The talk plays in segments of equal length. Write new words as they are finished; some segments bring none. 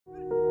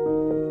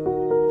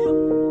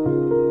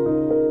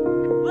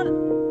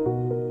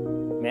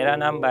मेरा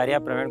नाम बारिया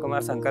प्रवीण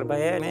कुमार शंकर भाई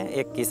है। मैं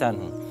एक किसान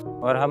हूँ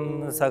और हम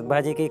साग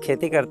भाजी की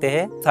खेती करते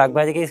हैं। साग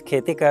भाजी की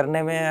खेती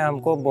करने में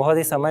हमको बहुत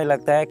ही समय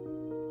लगता है।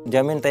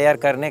 ज़मीन तैयार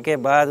करने के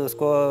बाद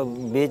उसको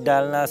बीज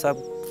डालना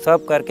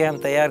सब करके हम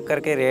तैयार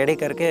करके रेडी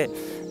करके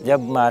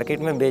जब मार्केट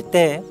में बेचते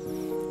हैं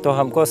तो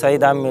हमको सही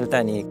दाम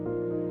मिलता नहीं,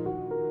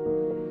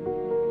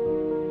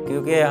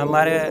 क्योंकि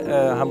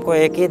हमको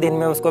एक ही दिन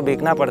में उसको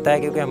बेचना पड़ता है,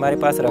 क्योंकि हमारे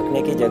पास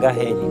रखने की जगह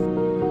है ही नहीं।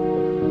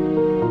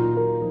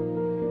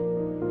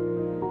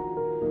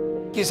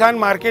 किसान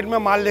मार्केट में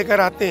माल लेकर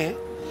आते हैं,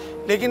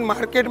 लेकिन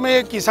मार्केट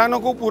में किसानों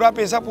को पूरा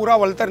पैसा पूरा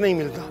वलतर नहीं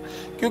मिलता,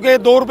 क्योंकि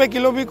 2 रुपये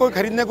किलो भी कोई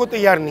खरीदने को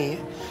तैयार नहीं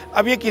है।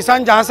 अब ये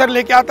किसान जहाँ से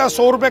लेके आता है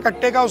 100 रुपये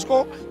कट्टे का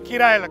उसको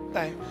किराया लगता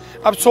है।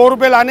 अब 100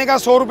 रुपये लाने का,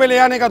 100 रुपये ले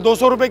आने का,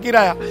 200 रुपये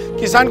किराया,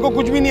 किसान को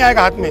कुछ भी नहीं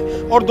आएगा हाथ में,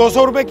 और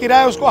 200 रुपये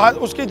किराया उसको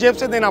उसकी जेब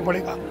से देना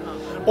पड़ेगा।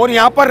 और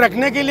यहाँ पर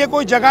रखने के लिए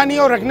कोई जगह नहीं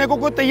और रखने को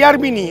कोई तैयार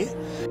भी नहीं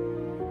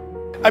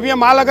है। अब ये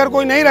माल अगर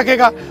कोई नहीं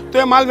रखेगा तो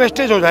ये माल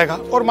वेस्टेज हो जाएगा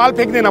और माल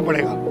फेंक देना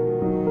पड़ेगा।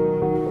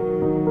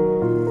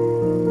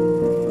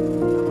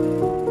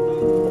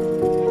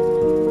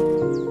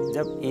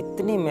 जब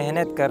इतनी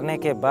मेहनत करने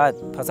के बाद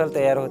फसल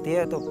तैयार होती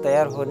है तो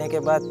तैयार होने के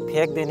बाद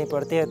फेंक देनी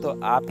पड़ती है, तो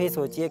आप ही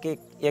सोचिए कि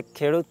एक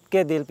खेडूत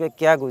के दिल पे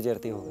क्या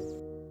गुजरती होगी।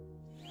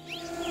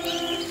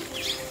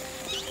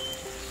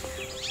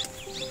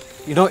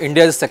 You know,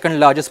 India is the second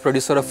largest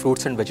producer of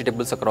fruits and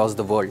vegetables across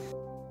the world,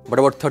 but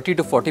about 30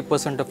 to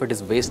 40% of it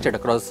is wasted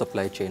across the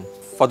supply chain.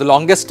 For the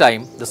longest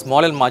time, the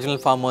small and marginal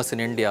farmers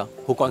in India,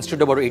 who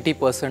constitute about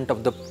 80%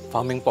 of the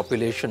farming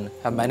population,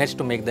 have managed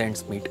to make the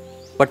ends meet.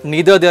 But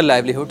neither their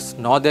livelihoods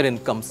nor their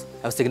incomes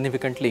have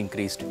significantly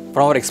increased.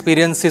 From our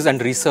experiences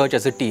and research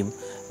as a team,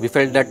 we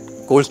felt that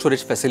cold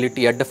storage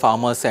facility at the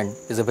farmer's end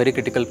is a very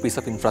critical piece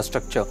of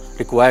infrastructure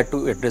required to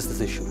address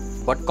this issue.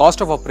 But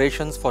cost of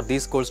operations for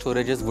these cold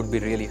storages would be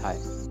really high.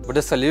 But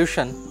the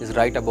solution is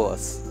right above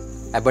us: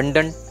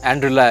 abundant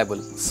and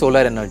reliable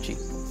solar energy.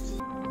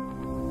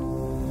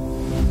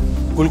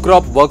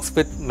 Coolcrop works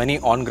with many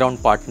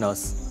on-ground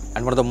partners,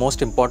 and one of the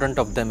most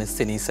important of them is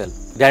Cinicel.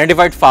 They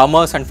identified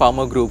farmers and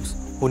farmer groups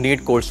who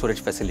need cold storage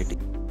facility.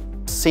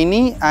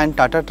 Cini and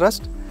Tata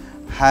Trust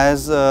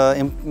has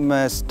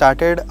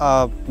started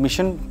a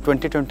Mission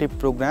 2020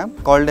 program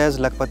called as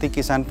Lakpati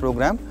Kisan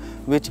program,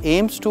 which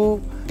aims to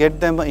get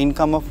them an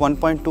income of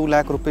 1.2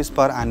 lakh rupees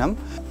per annum.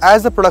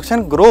 As the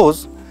production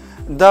grows,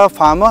 the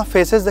farmer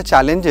faces the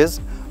challenges,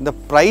 the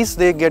price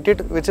they get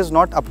it which is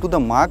not up to the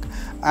mark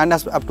and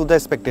up to the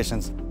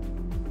expectations.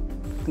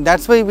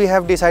 That's why we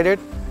have decided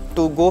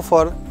to go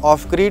for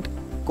off-grid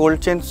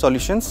cold chain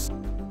solutions.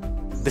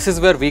 This is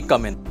where we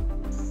come in.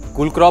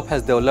 Coolcrop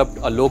has developed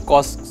a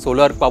low-cost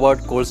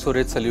solar-powered cold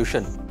storage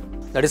solution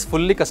that is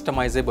fully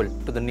customizable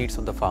to the needs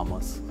of the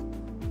farmers.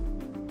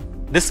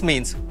 This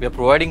means we are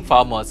providing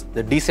farmers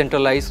the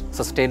decentralized,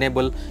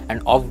 sustainable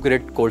and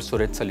off-grid cold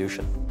storage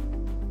solution,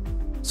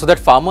 so that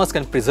farmers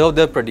can preserve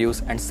their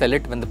produce and sell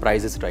it when the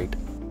price is right.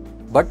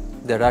 But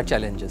there are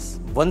challenges.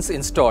 Once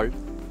installed,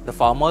 the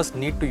farmers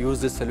need to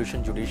use this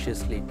solution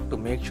judiciously to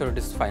make sure it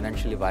is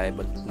financially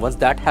viable. Once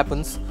that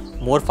happens,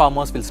 more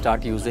farmers will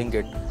start using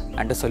it,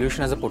 and the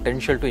solution has a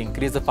potential to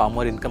increase the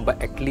farmer income by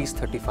at least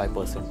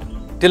 35%.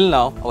 Till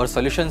now, our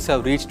solutions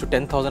have reached to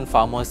 10,000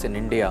 farmers in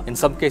India, in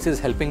some cases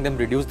helping them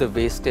reduce the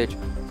wastage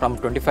from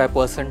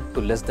 25%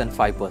 to less than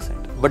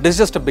 5%. But this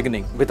is just a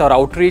beginning. With our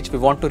outreach, we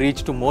want to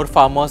reach to more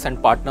farmers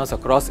and partners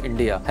across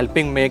India,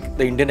 helping make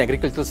the Indian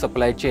agricultural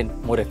supply chain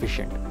more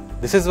efficient.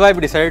 This is why we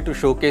decided to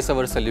showcase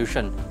our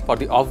solution for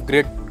the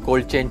off-grid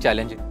cold chain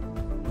challenge,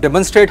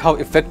 demonstrate how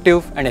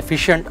effective and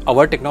efficient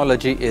our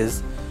technology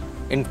is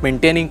in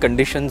maintaining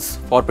conditions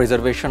for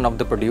preservation of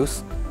the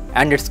produce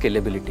and its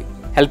scalability,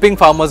 helping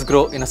farmers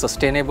grow in a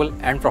sustainable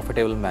and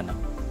profitable manner.